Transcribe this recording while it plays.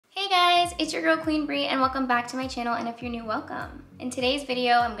guys, it's your girl Queen Bree and welcome back to my channel, and if you're new, welcome. In today's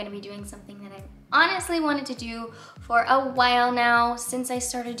video, I'm going to be doing something that I've honestly wanted to do for a while now. Since I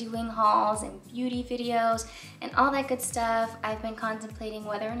started doing hauls and beauty videos and all that good stuff, I've been contemplating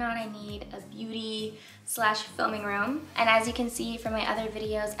whether or not I need a beauty / filming room. And as you can see from my other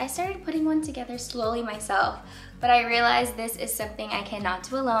videos, I started putting one together slowly myself, but I realized this is something I cannot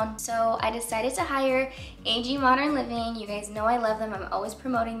do alone. So I decided to hire AG Modern Living. You guys know I love them. I'm always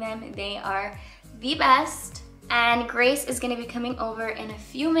promoting them. They are the best. And Grace is gonna be coming over in a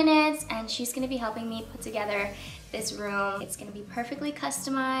few minutes and she's gonna be helping me put together this room. It's gonna be perfectly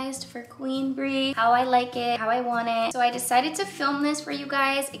customized for Queen Bree, how I like it, how I want it. So I decided to film this for you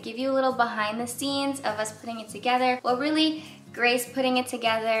guys, give you a little behind the scenes of us putting it together. Well, really, Grace putting it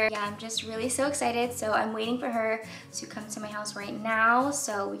together. Yeah, I'm just really so excited. So I'm waiting for her to come to my house right now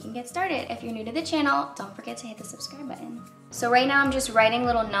so we can get started. If you're new to the channel, don't forget to hit the subscribe button. So right now I'm just writing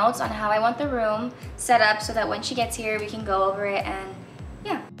little notes on how I want the room set up so that when she gets here, we can go over it and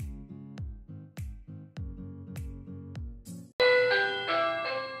yeah.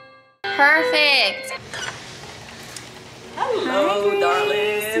 Perfect. Hello,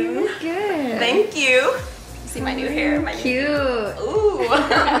 darling. You look good. Thank you. See my new hair? My Cute. Ooh.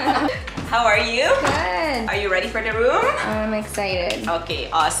 How are you? Good. Are you ready for the room? I'm excited. Okay,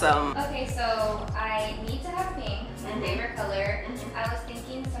 awesome. Okay, so I need to have pink, my favorite color. I was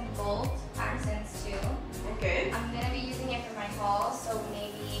thinking some gold accents too. Okay. I'm gonna be using it for my haul, so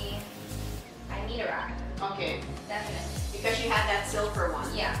maybe I need a rack. Okay. Definitely. Because you had that silver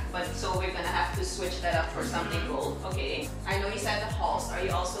one. Yeah. But so we're gonna have to switch that up for something gold. Okay. I know you said the hauls. Are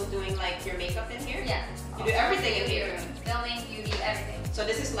you also doing like your makeup in here? Yeah. You do everything in here. Filming, beauty, everything. So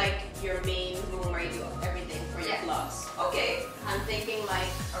this is like your main room where you do everything for your vlogs. Okay. I'm thinking like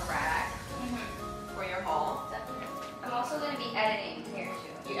a rack for your haul. Definitely. I'm also gonna be editing here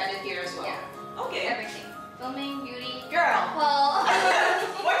too. You edit here as well? Yeah. Okay. Everything. Filming, beauty. Girl. Well.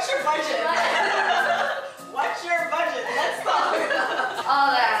 What's your budget? What's your budget? Let's talk.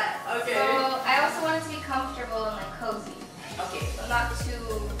 All that. Okay. So I also want it to be comfortable and like cozy. Okay. So not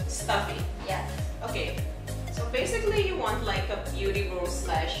too Stuffy. Yeah. Okay. So basically you want like a beauty room /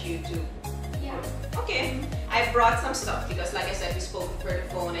 YouTube. Yeah. Okay. I brought some stuff because like I said, we spoke over the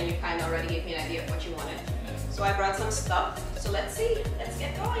phone and you kind of already gave me an idea of what you wanted. So I brought some stuff. So let's see. Let's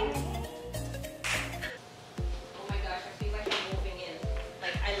get going. Oh my gosh, I feel like I'm moving in.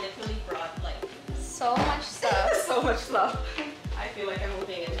 Like I literally brought like So much stuff. so much stuff. I feel like I'm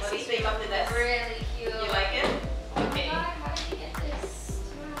moving in. Let me pick up the desk. Really cute. You like it? Okay. Oh my God, how did you get this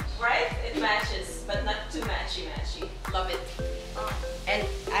to match? Right? It matches, but not too matchy-matchy. Love it. And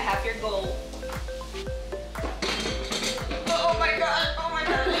I have your gold. Oh my god! Oh my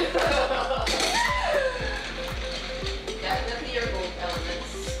god! Definitely your gold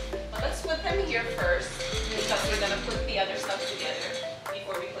elements. But let's put them here first because we're gonna put the other stuff together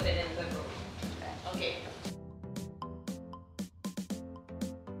before we put it in the room. Okay.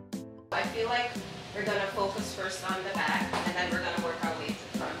 I feel like we're gonna focus first on the back and then we're gonna work our way to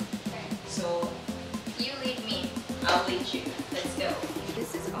the front. Okay. So You lead me. I'll lead you. Let's go.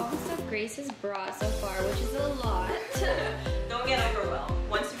 This is all the stuff Grace has brought so far, which is a lot. Don't get overwhelmed.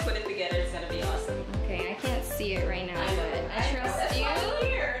 Once you put it together, it's gonna be awesome. Okay, I can't see it right now, but I trust That's you. why I'm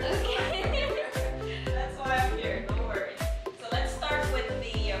here. That's why I'm here. Don't worry. So let's start with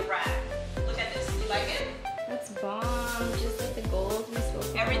the rack. Look at this. You like it? That's bomb. Just like the gold we spoke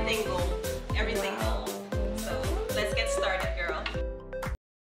about. Everything gold. Everything Wow. gold. So let's get started, girl.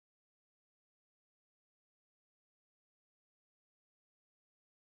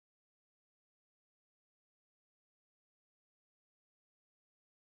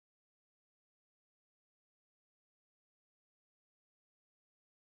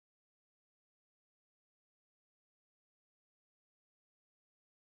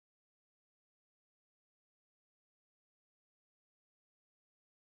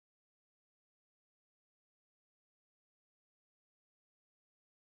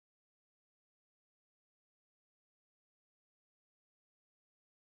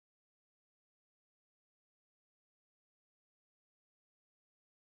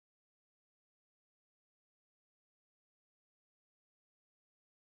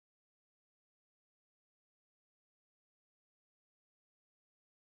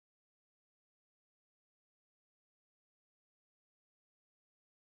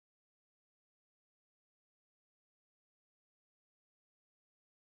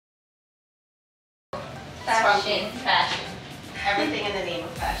 Fashion. Fashion. Everything in the name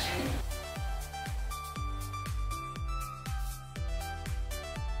of fashion.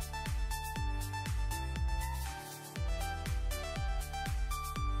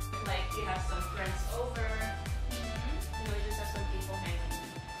 Like you have some friends over. You know, you just have some people hanging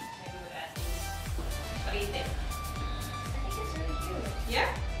with at least. What do you think? I think it's really cute. Yeah?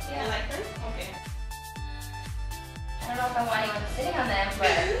 Yeah. You like them? Okay. I don't know if I want anyone sitting on them,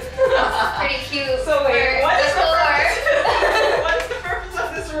 but pretty cute. So wait, what is the floor. purpose? What is the purpose of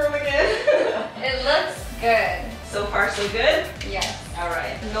this room again? It looks good. So far, so good? Yes.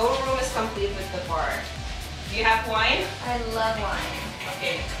 Alright. No room is complete with the bar. Do you have wine? I love wine.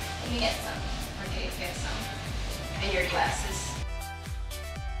 Okay. Let me get some. Okay, get some. And your glasses.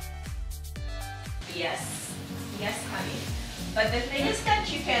 Yes. Yes, honey. But the thing is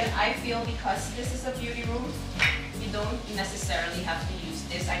that you can, I feel, because this is a beauty room, you don't necessarily have to use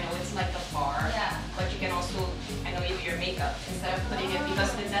this. I know it's like a bar, Yeah. but you can also, I know, you do your makeup instead of putting it,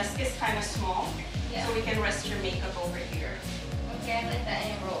 because the desk is kind of small, Yeah. so we can rest your makeup over here. Okay, I like that,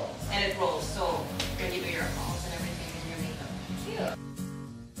 and it rolls. And it rolls, so when you do your hauls and everything in your makeup. Cute.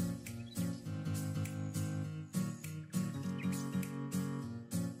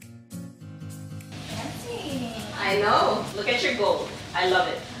 Fancy. I know. Look at your gold. I love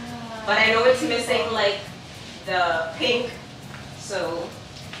it. But I know it's missing like the pink, so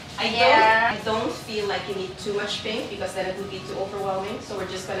I don't feel like you need too much pink because then it would be too overwhelming. So we're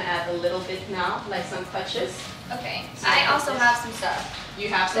just gonna add a little bit now, like some touches. Okay. So I also have some stuff. You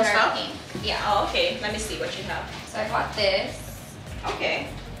have some that are stuff? pink. Yeah. Oh, okay. Let me see what you have. So I bought this. Okay.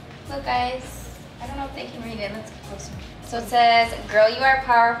 Look, guys. I don't know if they can read it. Let's get closer. So it says, "Girl, you are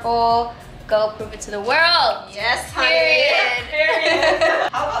powerful. Go prove it to the world." Yes, honey. Period. Period.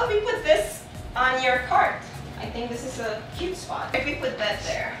 How about we put this on your cart? I think this is a cute spot. If we put that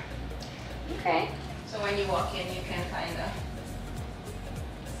there. Okay. So when you walk in, you can kind of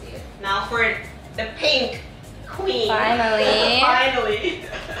see it. Now for the pink queen. Finally. Finally.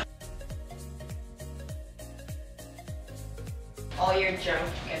 All your junk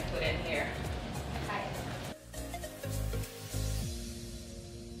you can put in here.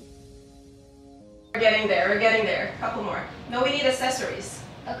 We're getting there, we're getting there. Couple more. No, we need accessories.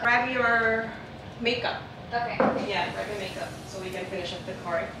 Okay. Grab your makeup. Okay. Yeah, grab your makeup so we can finish up the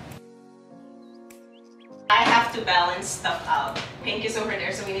card. I have to balance stuff out. Pink is over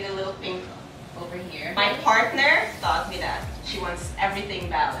there, so we need a little pink over here. My partner taught me that. She wants everything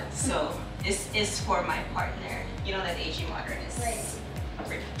balanced, so this is for my partner. You know that AG Modern is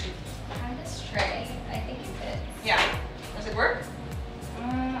pretty cute. I have this tray. I think it fits. Yeah. Does it work?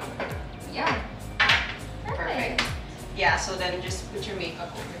 Yeah. Perfect. Yeah, so then just put your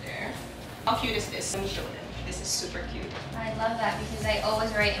makeup over there. How cute is this? Let me show them. This is super cute. I love that because I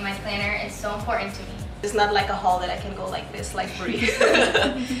always write in my planner. It's so important to me. It's not like a haul that I can go like this, like Brie.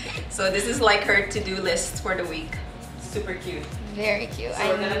 So this is like her to-do list for the week. Super cute. Very cute. So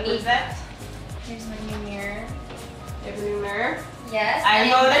we're gonna put that. Here's my new mirror. You have a new mirror? Yes. I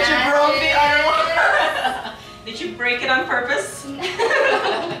know that you broke the matches. other one. Did you break it on purpose?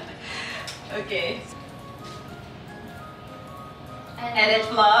 Okay. Edit,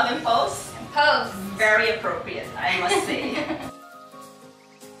 vlog, and post. Post. Very appropriate, I must say.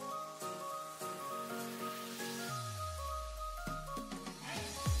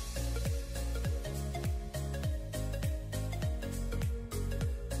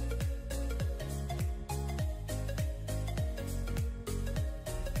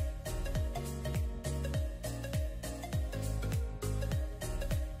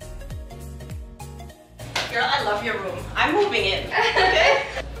 Girl, I love your room. I'm moving in, okay?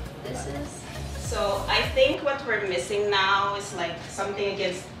 This is... So I think what we're missing now is like something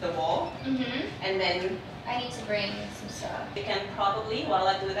against the wall. And then I need to bring some stuff. you can probably, while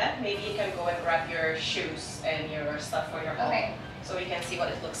I do that, maybe you can go and grab your shoes and your stuff for your home. Okay. So we can see what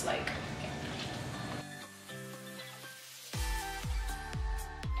it looks like.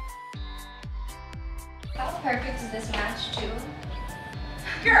 How perfect is this match too?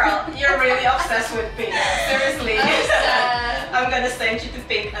 Girl, you're really obsessed with pink. Seriously. Obsessed. I'm gonna send you to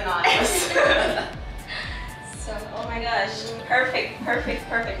Pink Anonymous. So, oh my gosh. Perfect, perfect,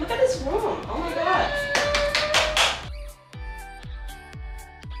 perfect. Look at this room. Oh my god.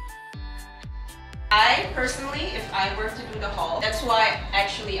 I personally, if I were to do the haul, that's why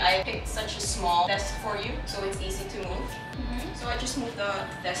actually I picked such a small desk for you, so it's easy to move. So I just moved the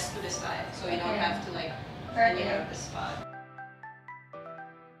desk to the side, so you don't have to like, and you have the spot.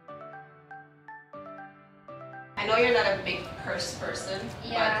 I know you're not a big purse person,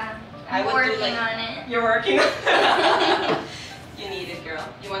 yeah, but I would working do like, on it. You're working on it. You need it, girl.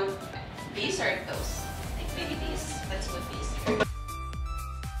 You want these or those? Like maybe these. Let's put these.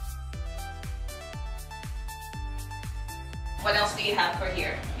 What else do you have for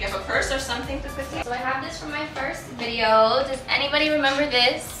here? You have a purse or something to put here? So I have this from my first video. Does anybody remember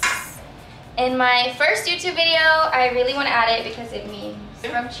this? In my first YouTube video, I really want to add it because it means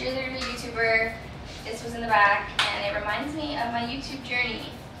from cheerleader to YouTuber. This was in the back and it reminds me of my YouTube journey.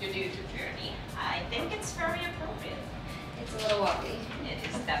 Your YouTube journey. I think it's very appropriate. It's a little wobbly. It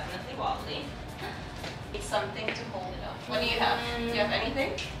is definitely wobbly. It's something to hold it up. What do you have? Do you have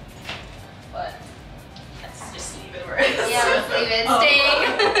anything? But let's just leave it where it is. Yeah, let's leave it.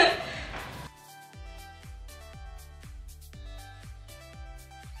 Staying.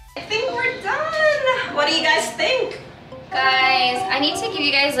 I think we're done. What do you guys think? Guys, I need to give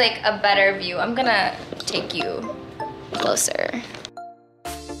you guys like a better view. I'm gonna take you closer.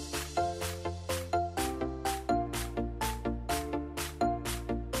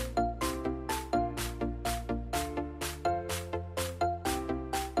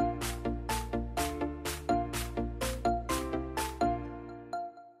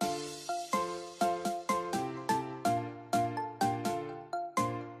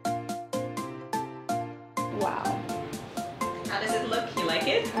 Wow. How does it look? You like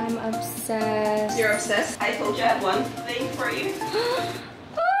it? I'm obsessed. You're obsessed? I told you I had one thing for you. Boom!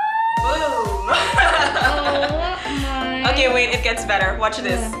 Oh my. Okay, wait, it gets better. Watch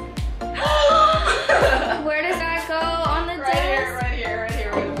this. Where does that go on the Right here, desk? right here, right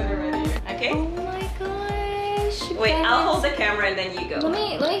here. We're gonna put it right here. Okay? Oh my gosh. Wait, guys. I'll hold the camera and then you go.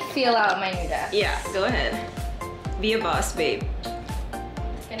 Let me feel out my new desk. Yeah, go ahead. Be a boss, babe.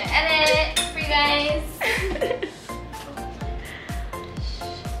 Gonna edit for you guys.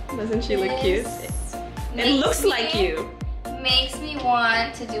 Doesn't she look cute? It looks like you. Makes me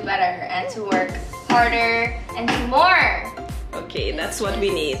want to do better and to work harder and do more. Okay, that's what we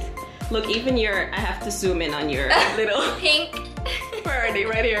need. Look, even I have to zoom in on your little Pink. party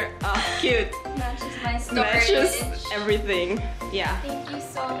right here. Oh, cute. Matches my storage. Matches everything. Yeah. Thank you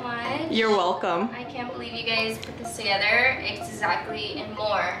so much. You're welcome. I can't believe you guys put this together exactly and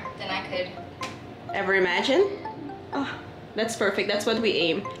more than I could ever imagine. Oh, that's perfect. That's what we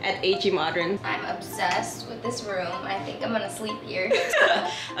aim at AG Modern. I'm obsessed with this room. I think I'm gonna sleep here.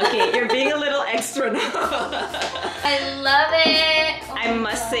 Okay, you're being a little extra now. I love it. Oh I my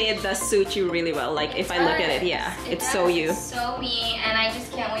must God. say it does suit you really well. Like if I look at it, yeah, It it's so does. you. So me, and I just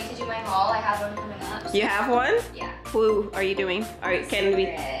can't wait to do my haul. I have one coming up. So You have one? yeah. Who are you doing? Can we?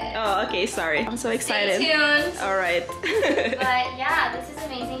 Secret. Oh, okay. Sorry. I'm so excited. Stay tuned. All right. But yeah, this is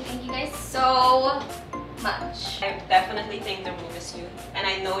amazing. Thank you guys so much. I definitely think the room is you, and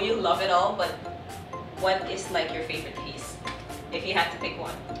I know you love it all. But what is like your favorite piece, if you had to pick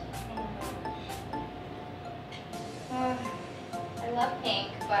one? I love pink,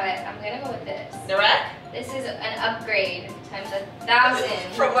 but I'm gonna go with this. The rack? This is an upgrade times 1,000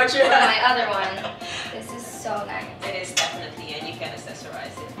 From what you from have. my other one. This is so nice. It is definitely, and you can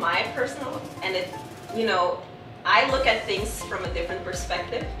accessorize it. My personal, and it, you know, I look at things from a different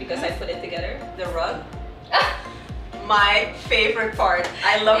perspective because I put it together. The rug, my favorite part.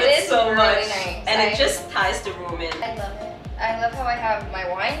 I love it is so really much, nice. and it just ties the room in. I love it. I love how I have my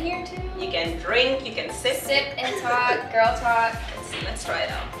wine here too. You can drink, you can sip. Sip and talk, girl talk. Let's see. Let's try it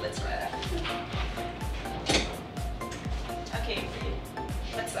out. Let's try it out. Okay,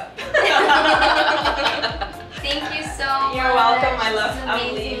 what's up? Thank you so much. You're welcome, my love. This is I'm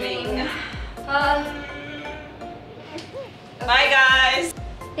amazing. leaving. Okay. Bye, guys.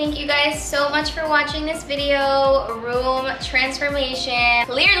 Thank you guys so much for watching this video, room transformation.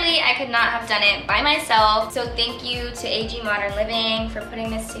 Clearly, I could not have done it by myself. So thank you to AG Modern Living for putting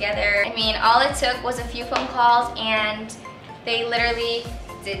this together. I mean, all it took was a few phone calls and they literally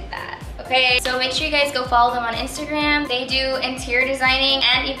did that, okay? So make sure you guys go follow them on Instagram. They do interior designing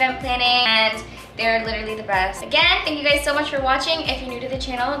and event planning, and they're literally the best. Again, thank you guys so much for watching. If you're new to the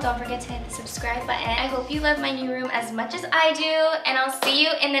channel, don't forget to hit the subscribe button. I hope you love my new room as much as I do, and I'll see you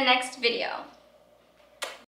in the next video.